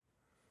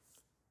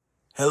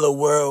Hello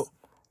world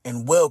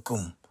and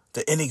welcome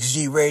to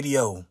NXG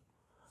Radio.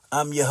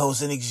 I'm your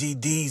host NXG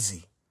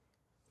Deezy.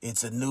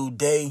 It's a new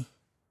day.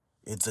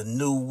 It's a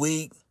new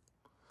week.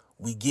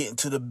 We get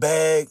into the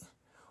bag.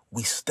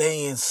 We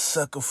staying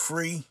sucker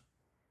free.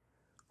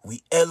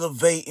 We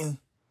elevating.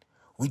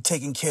 We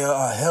taking care of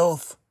our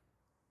health.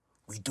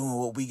 We doing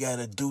what we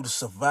gotta do to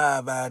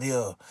survive out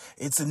here.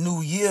 It's a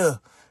new year.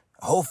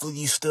 Hopefully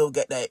you still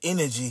got that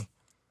energy.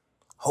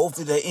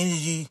 Hopefully that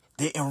energy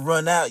didn't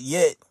run out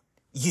yet.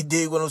 You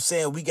dig what I'm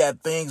saying? We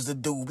got things to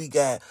do. We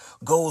got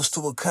goals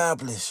to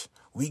accomplish.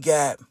 We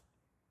got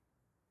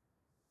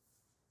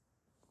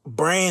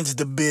brands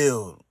to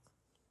build.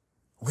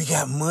 We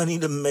got money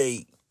to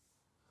make.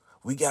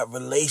 We got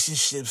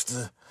relationships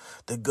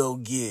to go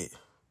get.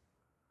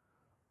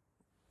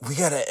 We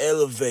got to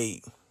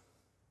elevate.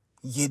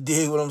 You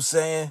dig what I'm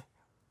saying?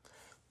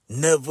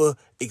 Never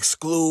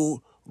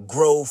exclude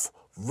growth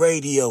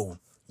radio.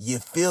 You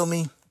feel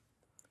me?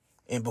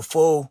 And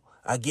before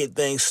I get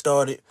things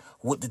started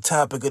with the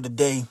topic of the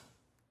day,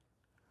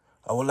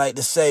 I would like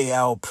to say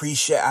I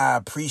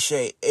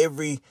appreciate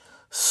every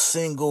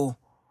single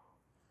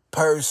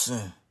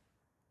person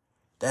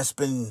that's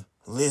been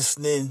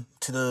listening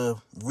to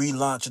the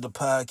relaunch of the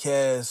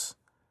podcast.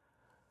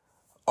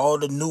 All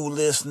the new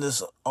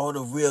listeners, all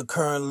the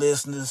reoccurring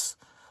listeners,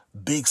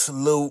 big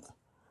salute.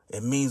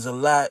 It means a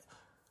lot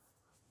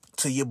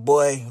to your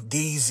boy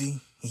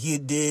Deezy. You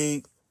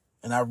dig?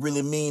 And I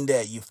really mean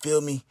that. You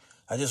feel me?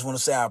 I just want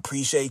to say I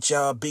appreciate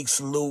y'all. Big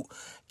salute.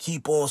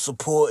 Keep on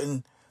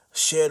supporting.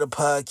 Share the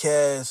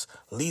podcast.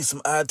 Leave some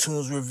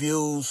iTunes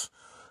reviews.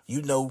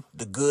 You know,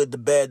 the good, the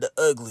bad, the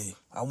ugly.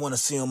 I want to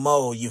see them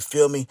all. You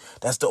feel me?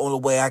 That's the only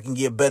way I can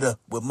get better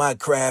with my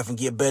craft and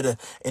get better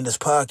in this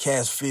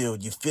podcast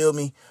field. You feel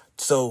me?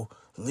 So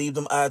leave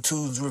them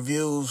iTunes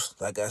reviews.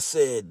 Like I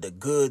said, the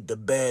good, the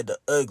bad, the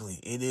ugly.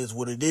 It is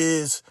what it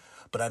is.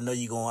 But I know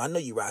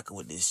you rocking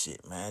with this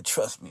shit, man.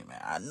 Trust me,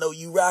 man. I know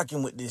you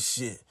rocking with this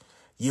shit.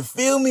 You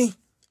feel me?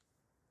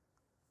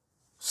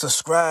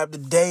 Subscribe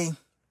today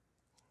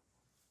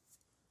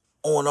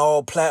on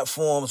all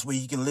platforms where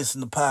you can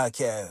listen to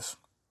podcasts.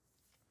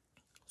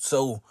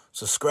 So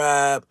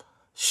subscribe,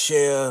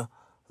 share,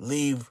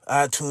 leave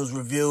iTunes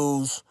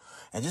reviews,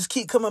 and just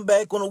keep coming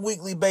back on a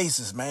weekly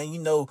basis, man. You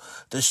know,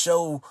 the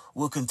show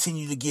will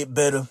continue to get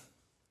better.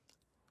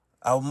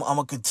 I'm going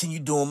to continue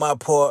doing my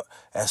part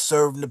at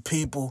serving the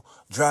people,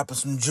 dropping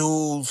some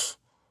jewels.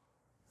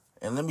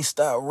 And let me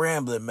stop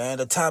rambling, man.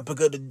 The topic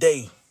of the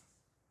day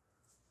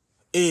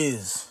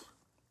is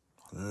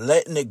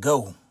letting it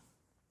go.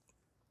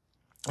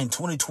 In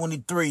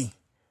 2023,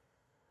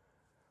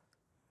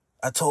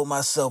 I told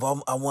myself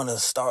I want to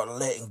start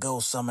letting go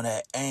some of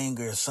that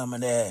anger, some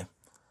of that,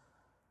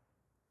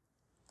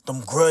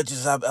 them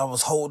grudges I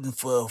was holding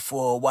for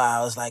a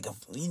while. It's like,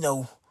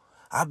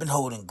 I've been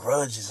holding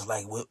grudges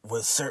like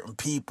with certain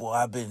people.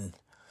 I've been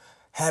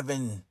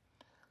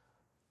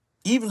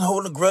even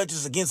holding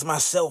grudges against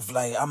myself.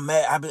 Like I'm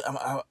mad.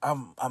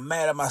 I'm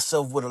mad at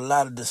myself with a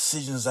lot of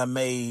decisions I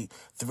made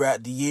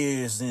throughout the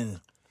years, and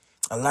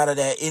a lot of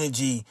that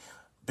energy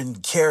been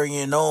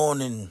carrying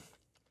on, and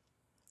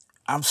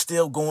I'm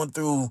still going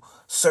through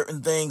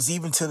certain things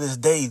even to this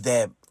day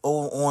that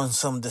on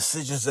some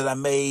decisions that I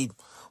made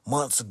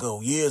months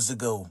ago, years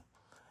ago,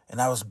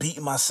 and I was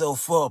beating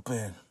myself up,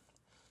 and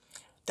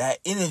that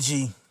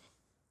energy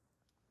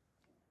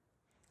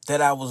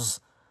that I was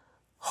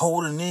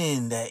holding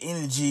in, that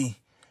energy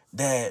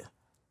that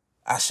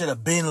I should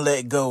have been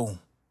let go.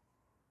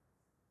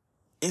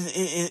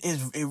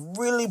 It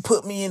really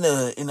put me in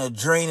a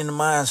draining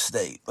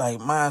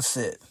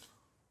mindset.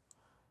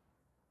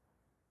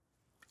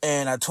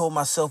 And I told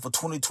myself for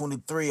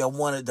 2023, I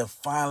wanted to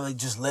finally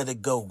just let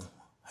it go.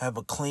 Have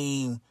a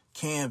clean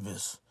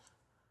canvas.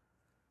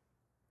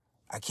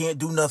 I can't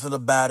do nothing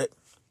about it.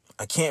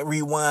 I can't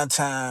rewind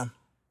time.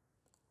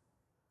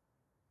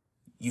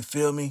 You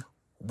feel me?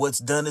 What's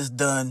done is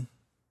done.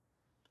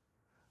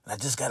 And I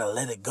just gotta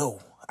let it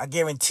go. I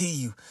guarantee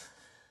you,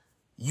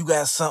 you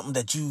got something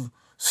that you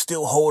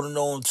still holding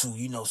on to.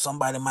 You know,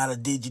 somebody might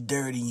have did you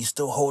dirty and you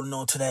still holding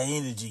on to that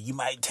energy. You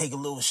might take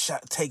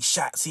take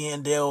shots here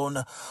and there on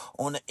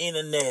the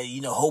internet,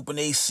 hoping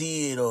they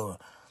see it, or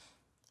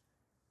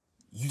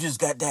you just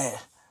got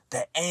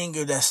that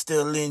anger that's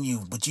still in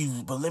you. But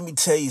let me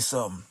tell you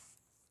something.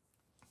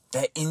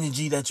 That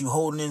energy that you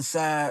holding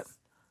inside,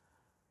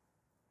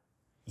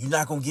 you're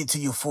not gonna get to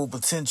your full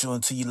potential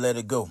until you let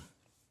it go.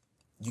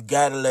 You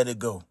gotta let it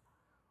go.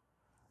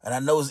 And I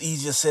know it's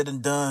easier said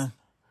than done,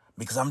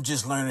 because I'm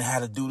just learning how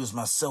to do this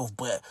myself.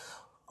 But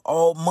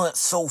all month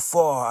so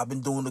far, I've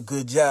been doing a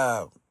good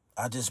job.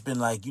 I just been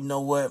like, you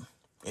know what?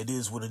 It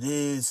is what it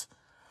is.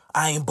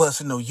 I ain't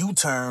busting no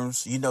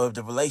U-turns. If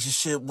the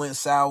relationship went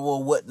sour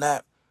or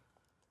whatnot,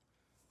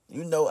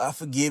 I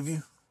forgive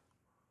you.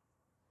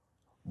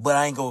 But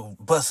I ain't gonna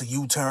bust a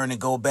U-turn and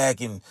go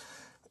back and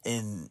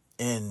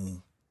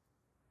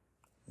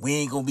We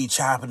ain't gonna be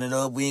chopping it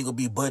up. We ain't gonna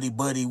be buddy.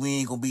 We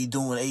ain't gonna be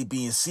doing A,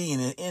 B, and C.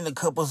 And in a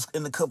couple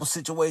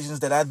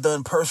situations that I've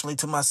done personally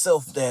to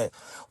myself that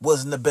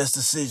wasn't the best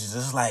decisions.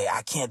 It's like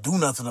I can't do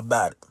nothing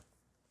about it.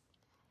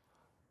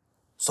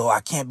 So I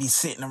can't be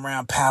sitting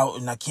around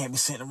pouting. I can't be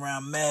sitting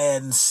around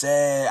mad and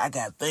sad. I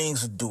got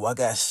things to do. I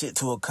got shit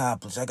to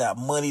accomplish. I got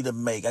money to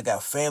make. I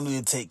got family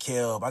to take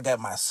care of. I got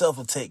myself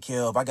to take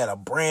care of. I got a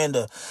brand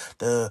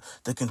to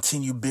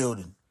continue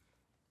building.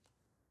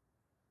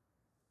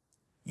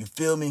 You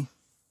feel me?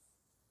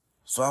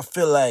 So I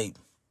feel like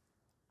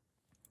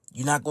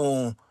you're not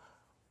going to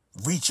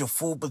reach your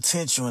full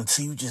potential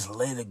until you just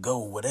let it go.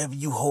 Whatever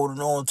you holding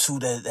on to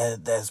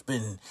that's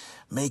been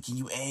making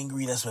you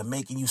angry, that's been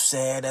making you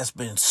sad, that's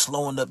been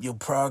slowing up your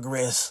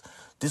progress.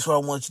 This is what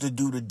I want you to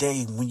do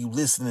today when you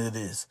listen to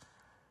this.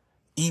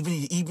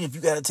 Even if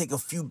you got to take a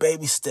few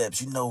baby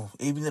steps,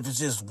 even if it's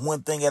just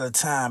one thing at a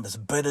time, it's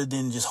better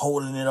than just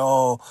holding it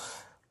all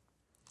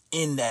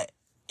in that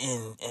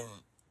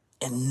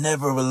and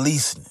never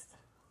releasing it.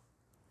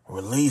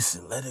 Release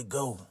it. Let it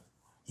go.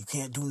 You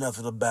can't do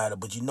nothing about it,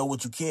 but you know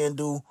what you can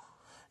do?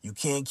 You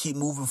can keep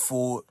moving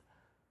forward.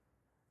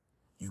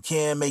 You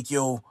can make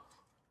your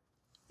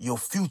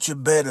future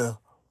better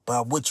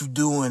by what you're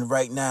doing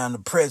right now in the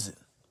present.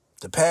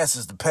 The past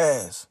is the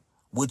past.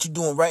 What you're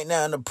doing right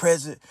now in the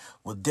present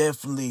will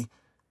definitely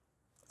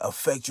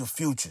affect your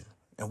future.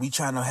 And we're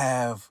going to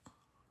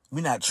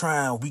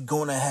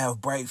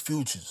have bright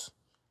futures.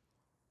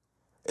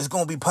 It's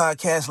going to be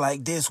podcasts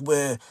like this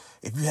where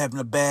if you're having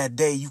a bad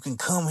day, you can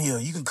come here.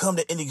 You can come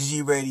to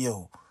NXG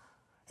Radio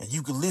and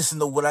you can listen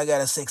to what I got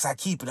to say, 'cause I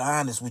keep it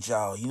honest with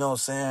y'all. You know what I'm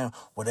saying?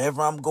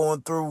 Whatever I'm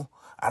going through,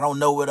 I don't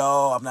know it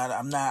all.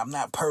 I'm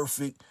not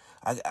perfect.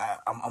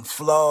 I'm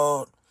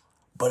flawed,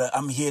 but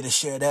I'm here to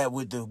share that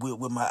with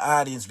my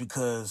audience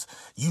because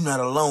you're not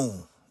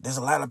alone. There's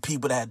a lot of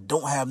people that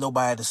don't have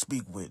nobody to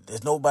speak with.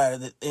 There's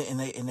nobody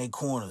in their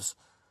corners.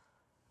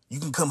 You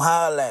can come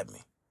holler at me.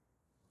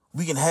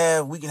 We can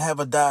have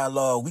a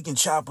dialogue. We can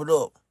chop it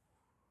up.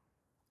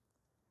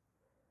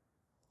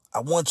 I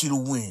want you to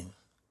win.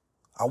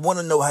 I want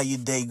to know how your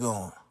day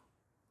going.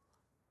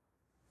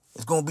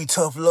 It's going to be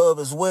tough love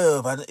as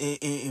well.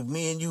 If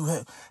me and you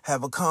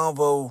have a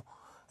convo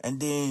and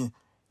then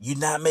you're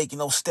not making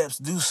no steps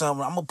to do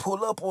something, I'm going to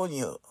pull up on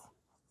you.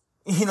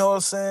 You know what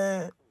I'm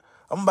saying?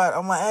 I'm going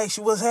to ask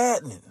you what's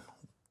happening.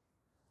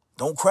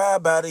 Don't cry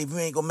about it if you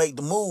ain't going to make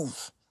the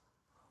moves.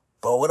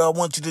 But what I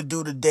want you to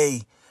do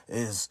today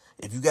is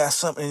if you got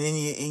something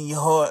in your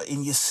heart,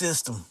 in your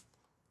system,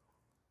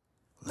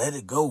 let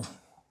it go.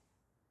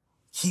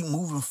 Keep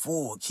moving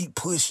forward. Keep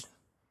pushing.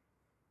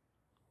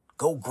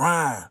 Go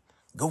grind.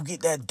 Go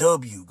get that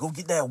W. Go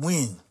get that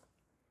win.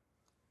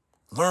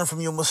 Learn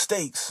from your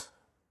mistakes.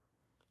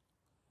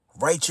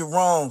 Right your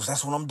wrongs.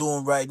 That's what I'm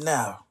doing right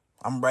now.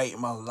 I'm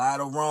righting a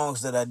lot of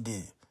wrongs that I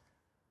did.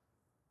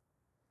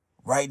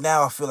 Right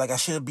now, I feel like I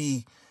should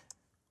be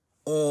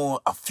on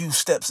a few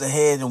steps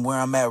ahead than where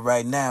I'm at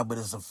right now, but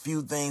there's a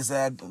few things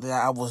that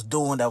I was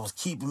doing that was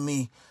keeping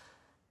me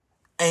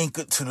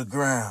anchored to the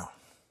ground.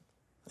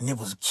 And it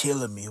was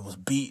killing me. It was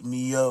beating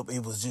me up.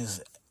 It was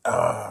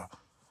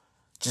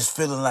just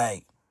feeling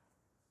like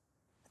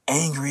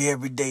angry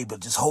every day, but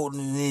just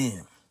holding it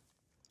in.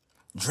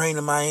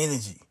 Draining my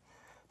energy.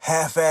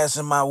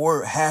 Half-assing my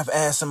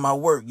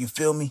work. You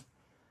feel me?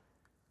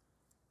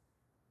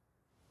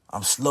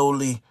 I'm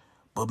slowly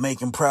but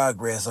making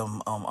progress.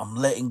 I'm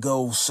letting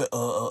go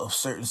of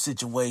certain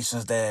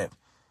situations that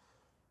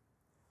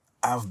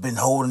I've been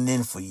holding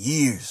in for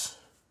years.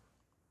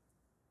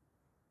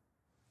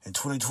 In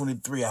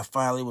 2023, I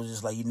finally was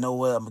just like, you know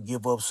what? I'm gonna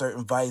give up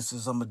certain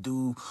vices. I'm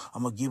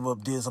gonna give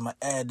up this. I'm gonna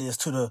add this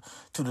to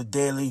the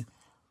daily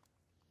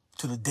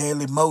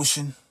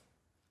motion.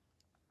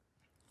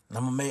 And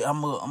I'm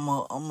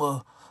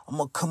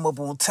gonna come up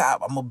on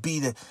top. I'm gonna be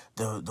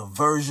the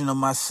version of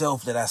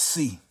myself that I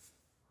see,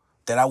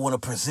 that I want to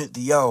present to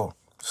y'all.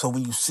 So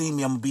when you see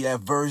me, I'm gonna be that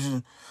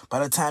version. By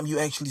the time you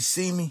actually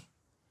see me,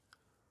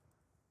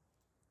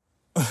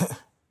 I'm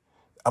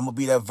gonna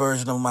be that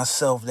version of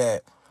myself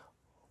that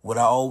what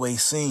I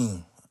always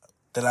seen,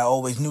 that I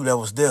always knew that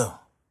was there.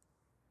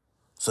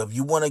 So if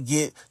you want to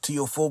get to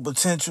your full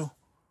potential,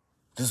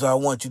 this is what I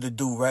want you to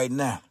do right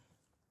now.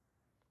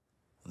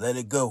 Let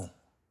it go.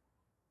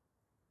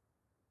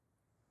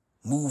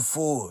 Move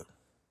forward.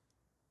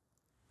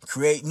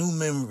 Create new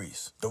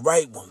memories, the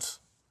right ones.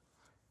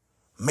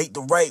 Make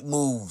the right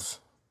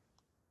moves.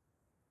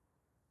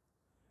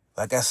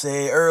 Like I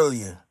said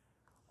earlier,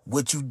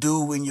 what you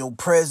do in your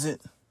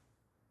present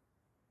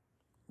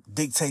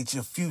dictates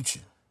your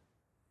future.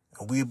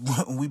 And we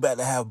about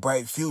to have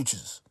bright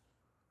futures.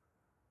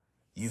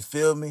 You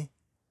feel me?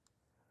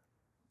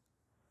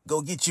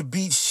 Go get your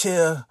beach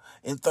chair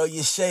and throw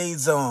your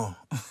shades on.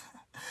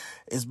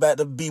 It's about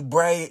to be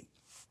bright.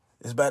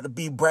 It's about to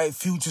be bright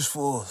futures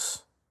for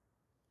us.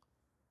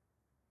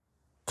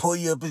 Pour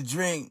you up a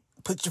drink.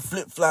 Put your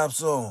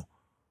flip-flops on.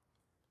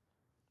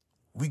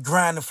 We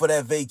grinding for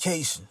that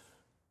vacation.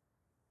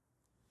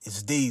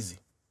 It's Deezy.